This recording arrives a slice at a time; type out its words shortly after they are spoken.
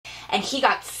And he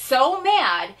got so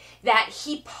mad that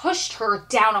he pushed her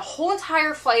down a whole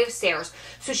entire flight of stairs.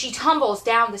 So she tumbles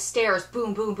down the stairs,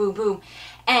 boom, boom, boom, boom.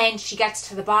 And she gets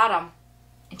to the bottom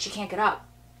and she can't get up.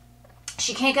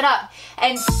 She can't get up.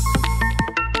 And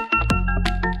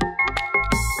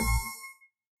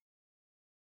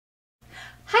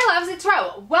hi loves, it's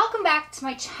Ro. Welcome back to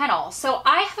my channel. So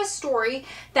I have a story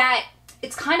that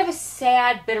it's kind of a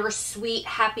sad, bittersweet,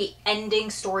 happy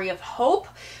ending story of hope.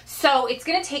 So it's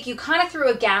going to take you kind of through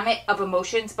a gamut of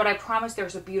emotions, but I promise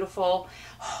there's a beautiful,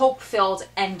 hope-filled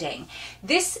ending.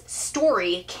 This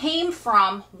story came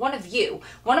from one of you,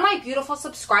 one of my beautiful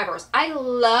subscribers. I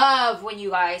love when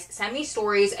you guys send me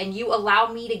stories and you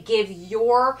allow me to give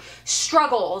your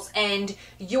struggles and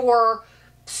your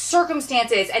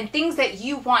circumstances and things that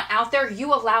you want out there.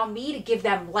 You allow me to give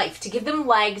them life, to give them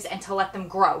legs, and to let them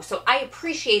grow. So I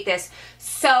appreciate this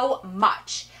so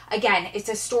much. Again, it's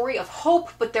a story of hope,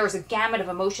 but there's a gamut of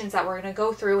emotions that we're going to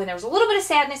go through, and there's a little bit of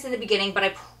sadness in the beginning, but I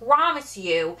promise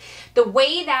you, the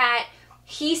way that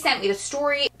he sent me the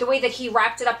story, the way that he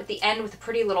wrapped it up at the end with a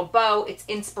pretty little bow, it's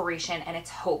inspiration and it's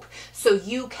hope. So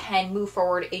you can move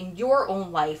forward in your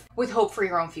own life with hope for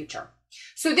your own future.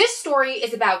 So this story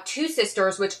is about two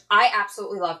sisters, which I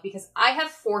absolutely love because I have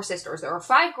 4 sisters. There are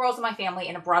 5 girls in my family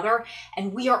and a brother,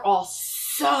 and we are all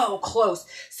so close.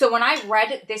 So when I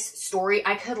read this story,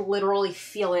 I could literally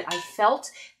feel it. I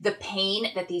felt the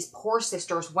pain that these poor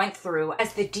sisters went through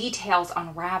as the details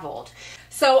unraveled.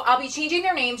 So I'll be changing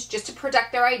their names just to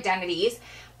protect their identities.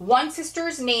 One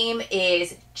sister's name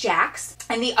is Jax,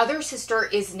 and the other sister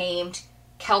is named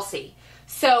Kelsey.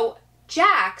 So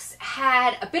Jax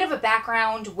had a bit of a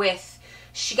background with,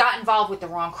 she got involved with the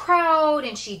wrong crowd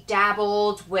and she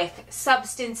dabbled with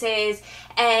substances.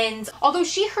 And although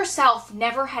she herself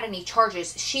never had any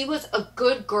charges, she was a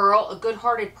good girl, a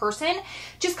good-hearted person,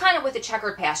 just kind of with a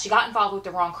checkered past. She got involved with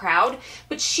the wrong crowd,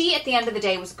 but she, at the end of the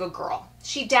day, was a good girl.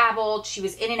 She dabbled, she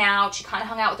was in and out, she kind of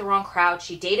hung out with the wrong crowd,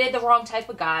 she dated the wrong type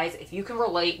of guys. If you can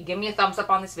relate, give me a thumbs up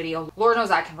on this video. Lord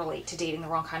knows I can relate to dating the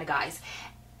wrong kind of guys.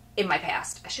 In my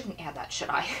past. I shouldn't add that, should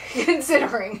I?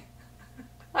 Considering.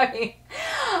 I mean,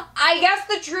 I guess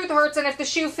the truth hurts and if the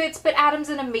shoe fits, but Adam's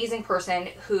an amazing person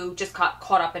who just got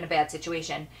caught up in a bad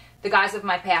situation. The guys of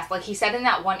my past, like he said in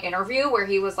that one interview where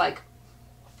he was like,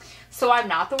 so I'm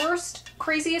not the worst,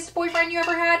 craziest boyfriend you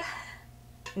ever had?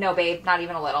 No, babe, not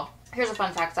even a little. Here's a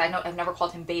fun fact. I've never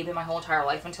called him babe in my whole entire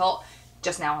life until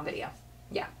just now on video.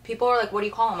 Yeah. People are like, what do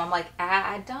you call him? I'm like,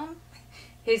 Adam?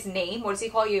 His name? What does he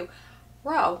call you?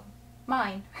 Ro,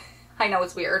 mine. I know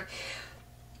it's weird.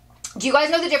 Do you guys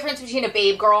know the difference between a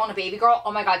babe girl and a baby girl?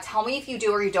 Oh my God, tell me if you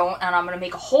do or you don't, and I'm going to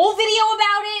make a whole video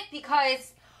about it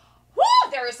because,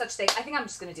 whoo, there is such thing. I think I'm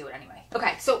just going to do it anyway.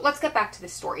 Okay, so let's get back to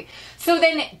this story. So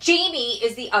then Jamie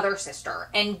is the other sister,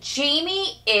 and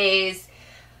Jamie is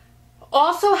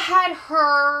also had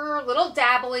her little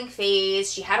dabbling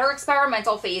phase. She had her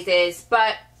experimental phases,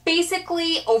 but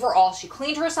basically, overall, she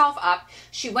cleaned herself up,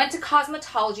 she went to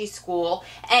cosmetology school,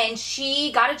 and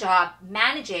she got a job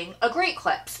managing a Great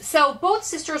Clips. So both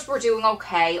sisters were doing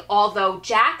okay, although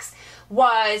Jax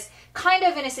was kind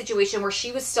of in a situation where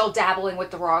she was still dabbling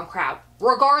with the wrong crowd.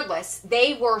 Regardless,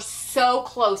 they were so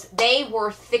close. They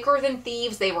were thicker than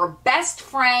thieves. They were best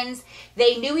friends.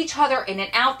 They knew each other in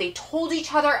and out. They told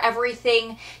each other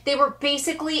everything. They were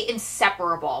basically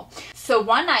inseparable. So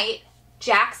one night,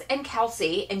 Jax and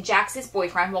Kelsey and Jax's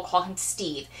boyfriend, we'll call him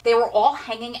Steve, they were all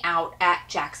hanging out at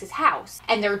Jax's house.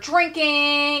 And they're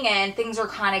drinking and things are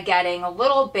kind of getting a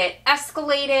little bit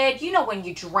escalated. You know when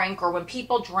you drink or when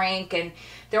people drink and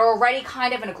they're already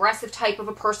kind of an aggressive type of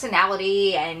a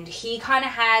personality, and he kind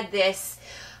of had this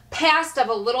past of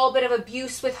a little bit of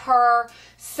abuse with her.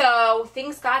 So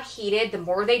things got heated. The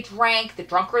more they drank, the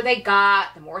drunker they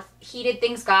got, the more heated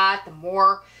things got, the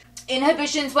more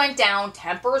inhibitions went down,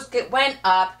 tempers went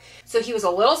up. So he was a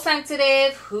little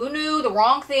sensitive. Who knew the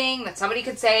wrong thing that somebody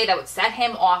could say that would set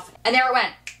him off? And there it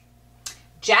went.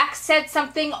 Jax said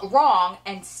something wrong,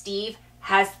 and Steve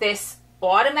has this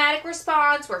automatic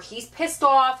response where he's pissed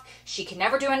off. She can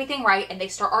never do anything right, and they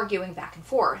start arguing back and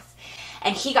forth.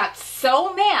 And he got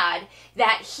so mad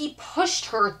that he pushed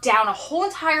her down a whole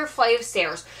entire flight of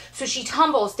stairs. So she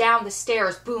tumbles down the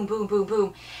stairs, boom, boom, boom,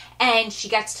 boom, and she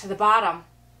gets to the bottom.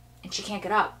 And she can't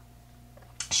get up.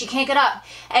 She can't get up.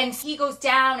 And he goes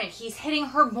down and he's hitting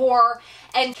her more.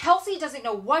 And Kelsey doesn't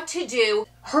know what to do.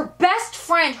 Her best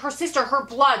friend, her sister, her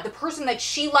blood, the person that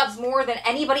she loves more than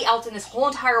anybody else in this whole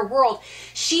entire world,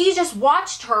 she just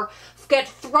watched her get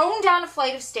thrown down a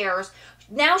flight of stairs,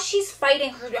 now she's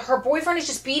fighting. Her boyfriend is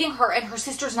just beating her and her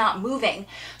sister's not moving.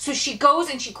 So she goes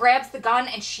and she grabs the gun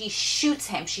and she shoots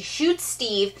him. She shoots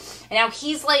Steve and now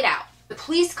he's laid out. The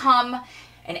police come,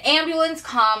 an ambulance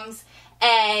comes,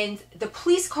 and the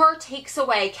police car takes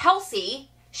away Kelsey.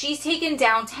 She's taken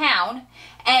downtown,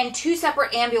 and 2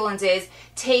 separate ambulances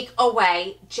take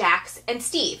away Jax and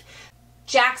Steve.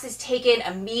 Jax is taken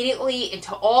immediately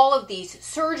into all of these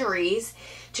surgeries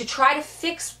to try to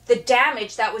fix the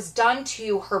damage that was done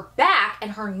to her back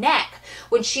and her neck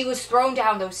when she was thrown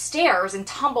down those stairs and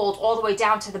tumbled all the way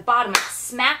down to the bottom. It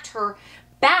smacked her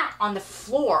back on the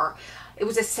floor. It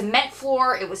was a cement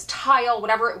floor, it was tile,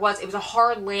 whatever it was a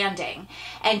hard landing.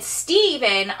 And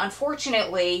Steven,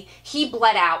 unfortunately, he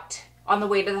bled out on the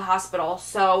way to the hospital,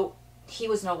 so he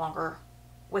was no longer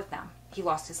with them. He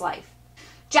lost his life.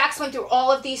 Jax went through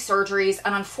all of these surgeries,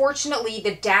 and unfortunately,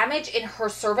 the damage in her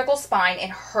cervical spine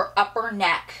and her upper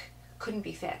neck couldn't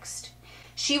be fixed.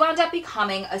 She wound up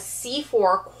becoming a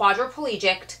C4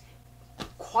 quadriplegic.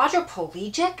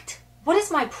 Quadriplegic? What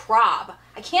is my prob?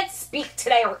 I can't speak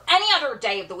today or any other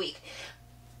day of the week.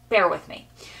 Bear with me.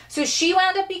 So she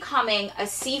wound up becoming a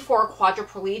C4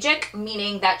 quadriplegic,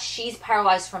 meaning that she's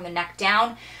paralyzed from the neck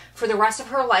down. For the rest of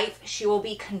her life, she will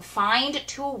be confined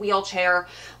to a wheelchair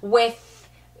with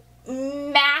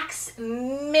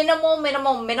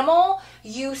minimal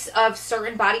use of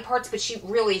certain body parts, but she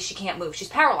can't move. She's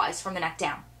paralyzed from the neck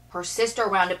down. Her sister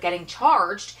wound up getting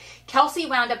charged. Kelsey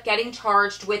wound up getting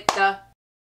charged with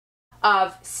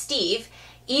of Steve,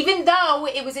 even though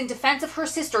it was in defense of her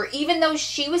sister, even though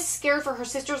she was scared for her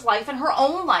sister's life and her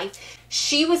own life,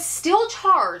 she was still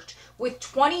charged with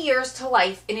 20 years to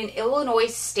life in an Illinois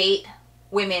state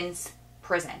women's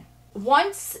prison.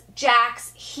 Once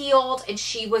Jax healed and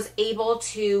she was able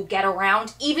to get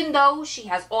around, even though she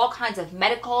has all kinds of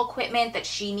medical equipment that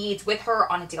she needs with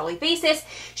her on a daily basis,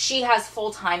 she has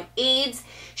full-time aides,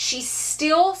 she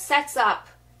still sets up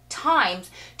times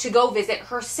to go visit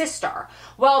her sister.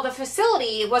 Well, the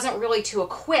facility wasn't really too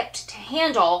equipped to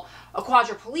handle a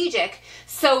quadriplegic,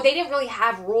 so they didn't really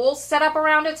have rules set up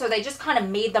around it, so they just kind of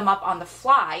made them up on the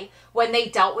fly when they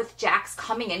dealt with Jax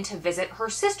coming in to visit her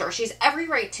sister. She's every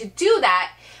right to do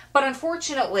that, but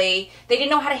unfortunately, they didn't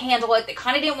know how to handle it. They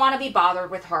kind of didn't want to be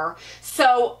bothered with her.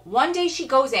 So one day she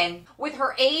goes in with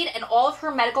her aide and all of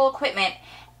her medical equipment,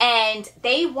 and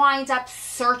they wind up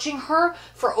searching her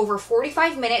for over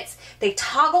 45 minutes. They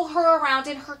toggle her around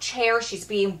in her chair. She's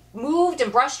being moved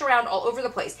and brushed around all over the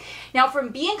place. Now, from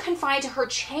being confined to her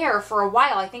chair for a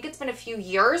while, I think it's been a few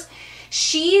years,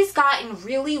 she's gotten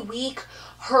really weak.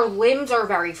 Her limbs are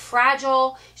very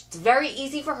fragile. It's very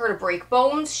easy for her to break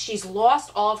bones. She's lost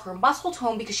all of her muscle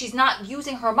tone because she's not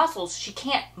using her muscles. She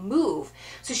can't move.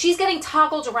 So she's getting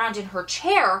toggled around in her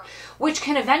chair, which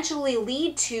can eventually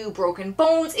lead to broken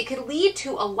bones. It could lead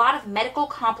to a lot of medical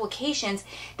complications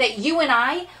that you and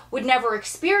I would never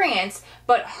experience,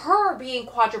 but her being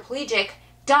quadriplegic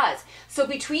does. So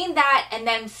between that and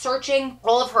then searching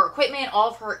all of her equipment, all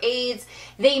of her aides,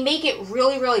 they make it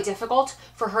really, really difficult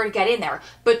for her to get in there.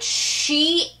 But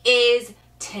she is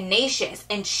tenacious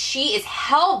and she is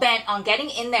hell-bent on getting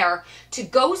in there to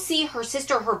go see her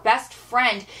sister, her best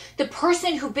friend, the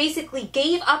person who basically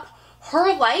gave up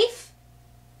her life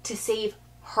to save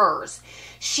hers.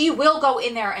 She will go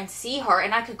in there and see her,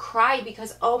 and I could cry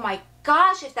because, oh my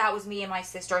gosh, if that was me and my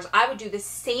sisters, I would do the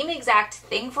same exact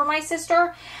thing for my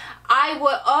sister. I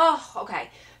would,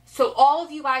 okay. So all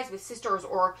of you guys with sisters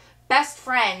or best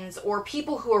friends or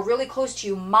people who are really close to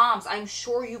you, moms, I'm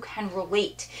sure you can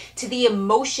relate to the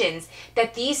emotions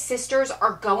that these sisters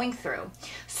are going through.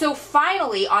 So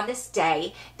finally, on this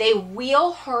day, they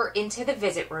wheel her into the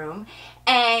visit room,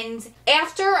 and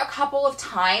after a couple of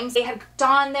times, they had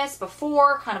done this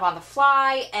before, kind of on the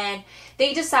fly, and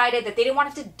they decided that they didn't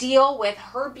want to have to deal with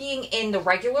her being in the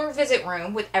regular visit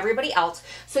room with everybody else,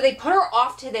 so they put her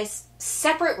off to this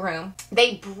separate room.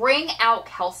 They bring out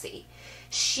Kelsey.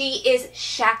 She is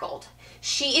shackled.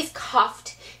 She is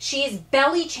cuffed. She is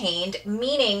belly chained,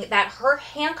 meaning that her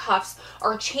handcuffs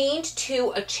are chained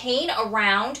to a chain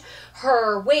around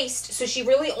her waist. So she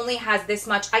really only has this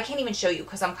much. I can't even show you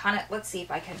because I'm kind of, let's see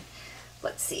if I can,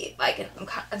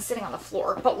 I'm sitting on the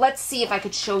floor, but let's see if I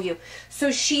could show you.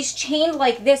 So she's chained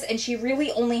like this, and she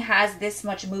really only has this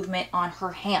much movement on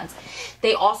her hands.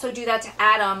 They also do that to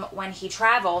Adam when he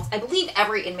travels. I believe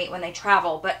every inmate when they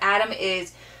travel, but Adam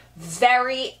is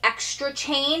very extra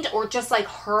chained, or just like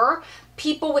her.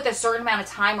 People with a certain amount of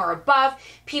time or above,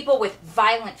 people with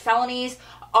violent felonies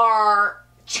are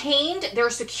chained, they're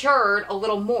secured a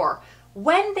little more.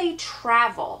 When they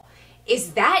travel,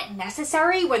 is that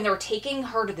necessary when they're taking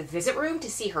her to the visit room to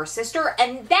see her sister?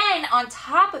 And then on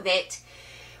top of it,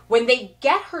 When they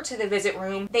get her to the visit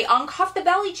room, they uncuff the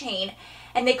belly chain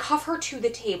and they cuff her to the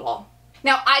table.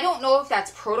 Now, I don't know if that's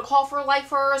protocol for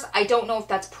lifers. I don't know if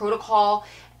that's protocol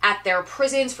at their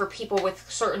prisons for people with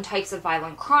certain types of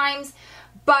violent crimes,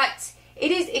 but it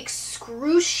is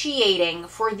excruciating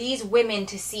for these women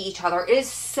to see each other. It is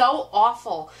so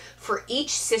awful for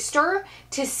each sister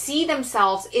to see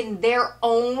themselves in their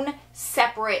own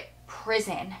separate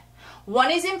prison.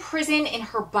 One is in prison in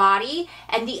her body,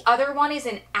 and the other one is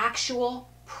in actual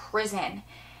prison.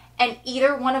 And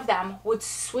either one of them would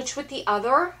switch with the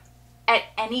other at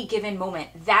any given moment.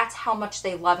 That's how much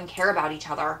they love and care about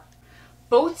each other.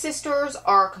 Both sisters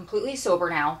are completely sober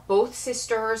now. Both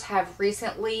sisters have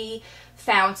recently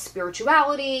found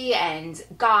spirituality and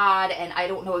God, and I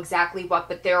don't know exactly what,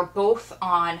 but they're both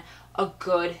on a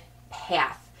good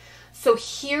path. So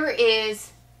here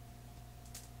is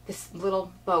this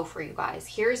little bow for you guys.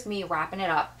 Here's me wrapping it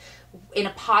up in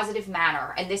a positive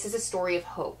manner, and this is a story of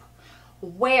hope.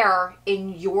 Where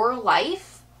in your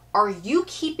life are you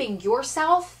keeping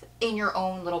yourself in your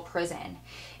own little prison?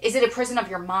 Is it a prison of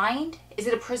your mind? Is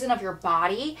it a prison of your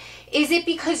body? Is it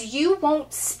because you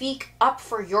won't speak up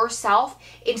for yourself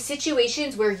in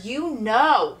situations where you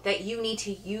know that you need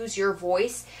to use your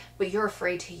voice, but you're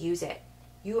afraid to use it?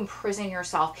 You imprison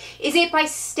yourself. Is it by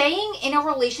staying in a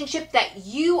relationship that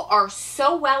you are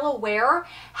so well aware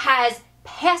has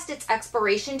past its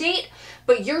expiration date,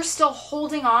 but you're still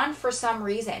holding on for some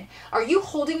reason? Are you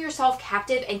holding yourself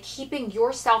captive and keeping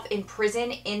yourself in prison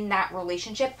in that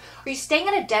relationship? Are you staying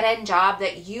in a dead-end job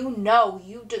that you know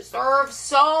you deserve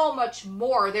so much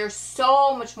more? There's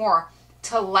so much more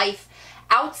to life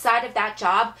outside of that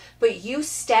job, but you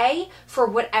stay for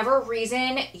whatever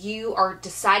reason. You are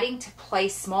deciding to play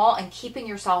small and keeping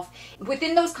yourself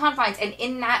within those confines and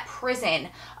in that prison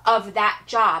of that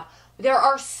job. There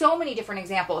are so many different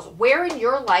examples. Where in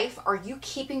your life are you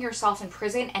keeping yourself in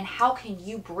prison, and how can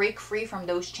you break free from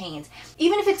those chains?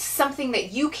 Even if it's something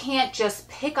that you can't just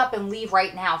pick up and leave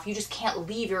right now, if you just can't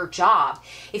leave your job,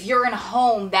 if you're in a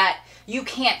home that you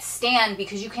can't stand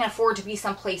because you can't afford to be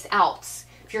someplace else,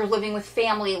 if you're living with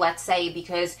family, let's say,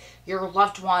 because your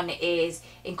loved one is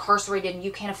incarcerated and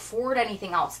you can't afford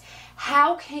anything else,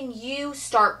 how can you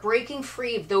start breaking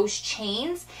free of those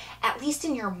chains, at least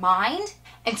in your mind,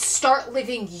 and start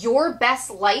living your best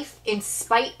life in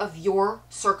spite of your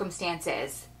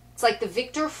circumstances? It's like the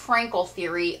Viktor Frankl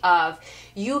theory of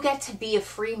you get to be a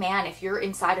free man if you're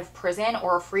inside of prison,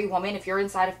 or a free woman if you're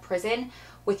inside of prison,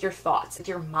 with your thoughts, with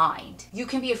your mind. You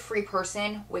can be a free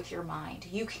person with your mind.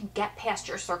 You can get past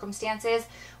your circumstances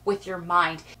with your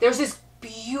mind. There's this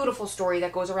beautiful story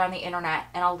that goes around the internet,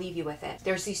 and I'll leave you with it.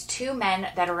 There's these two men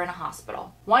that are in a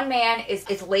hospital. One man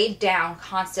is laid down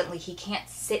constantly. He can't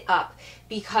sit up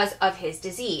because of his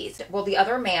disease. Well, the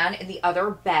other man in the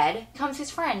other bed becomes his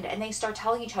friend, and they start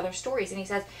telling each other stories, and he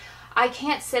says, I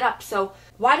can't sit up, so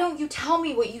why don't you tell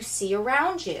me what you see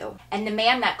around you? And the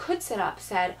man that could sit up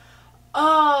said,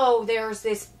 oh, there's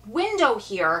this window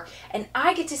here, and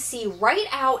I get to see right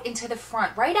out into the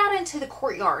front, right out into the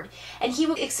courtyard. And he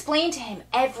would explain to him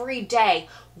every day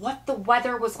what the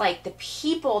weather was like, the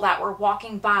people that were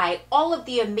walking by, all of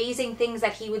the amazing things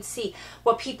that he would see,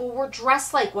 what people were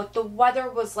dressed like, what the weather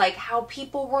was like, how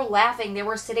people were laughing. They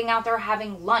were sitting out there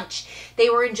having lunch. They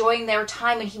were enjoying their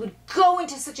time, and he would go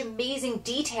into such amazing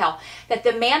detail that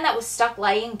the man that was stuck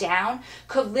laying down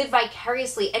could live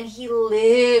vicariously, and he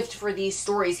lived for these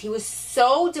stories. He was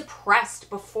so depressed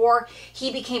before he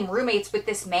became roommates with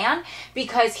this man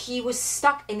because he was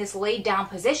stuck in this laid down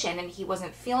position and he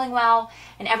wasn't feeling well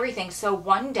and everything. So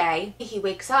one day he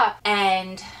wakes up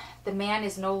and the man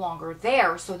is no longer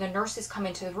there. So the nurses come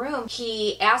into the room.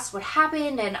 He asks what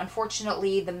happened, and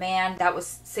unfortunately the man that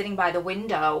was sitting by the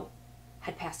window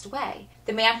had passed away.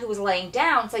 The man who was laying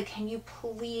down said, can you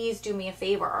please do me a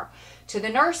favor? To the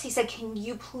nurse, he said, can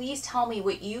you please tell me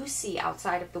what you see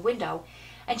outside of the window?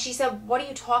 And she said, what are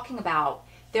you talking about?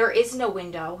 There is no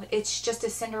window. It's just a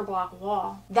cinder block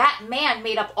wall. That man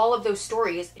made up all of those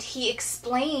stories. He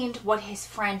explained what his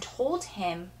friend told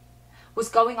him was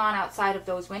going on outside of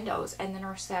those windows. And the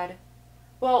nurse said,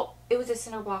 well, it was a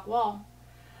cinder block wall,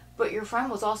 but your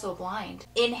friend was also blind.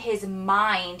 In his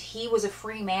mind, he was a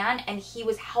free man, and he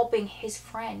was helping his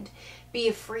friend be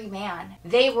a free man.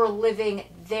 They were living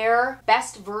their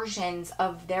best versions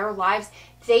of their lives.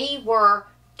 They were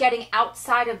getting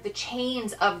outside of the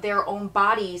chains of their own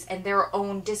bodies and their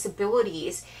own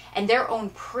disabilities and their own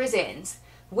prisons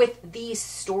with these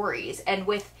stories and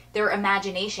with their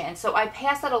imagination. So I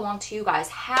pass that along to you guys.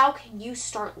 How can you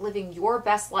start living your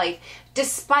best life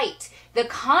despite the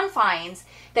confines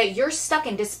that you're stuck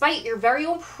in, despite your very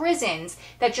own prisons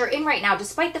that you're in right now,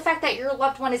 despite the fact that your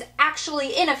loved one is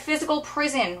actually in a physical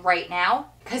prison right now?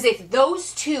 Because if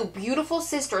those two beautiful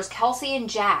sisters, Kelsey and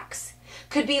Jax,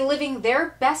 could be living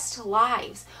their best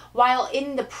lives while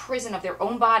in the prison of their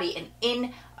own body and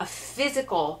in a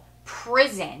physical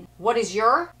prison, what is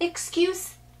your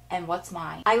excuse and what's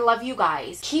mine? I love you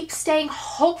guys. Keep staying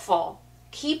hopeful.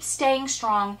 Keep staying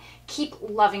strong. Keep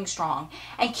loving strong.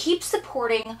 And keep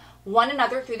supporting one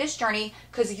another through this journey,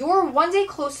 because you're one day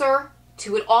closer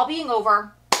to it all being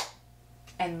over.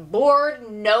 And Lord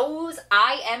knows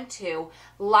I am too.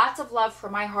 Lots of love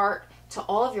from my heart to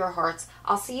all of your hearts.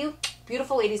 I'll see you,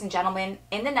 beautiful ladies and gentlemen,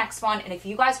 in the next one. And if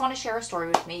you guys want to share a story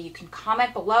with me, you can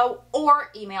comment below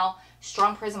or email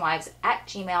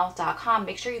strongprisonwives@gmail.com.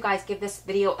 Make sure you guys give this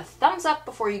video a thumbs up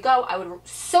before you go. I would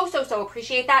so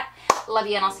appreciate that. Love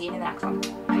you, and I'll see you in the next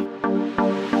one.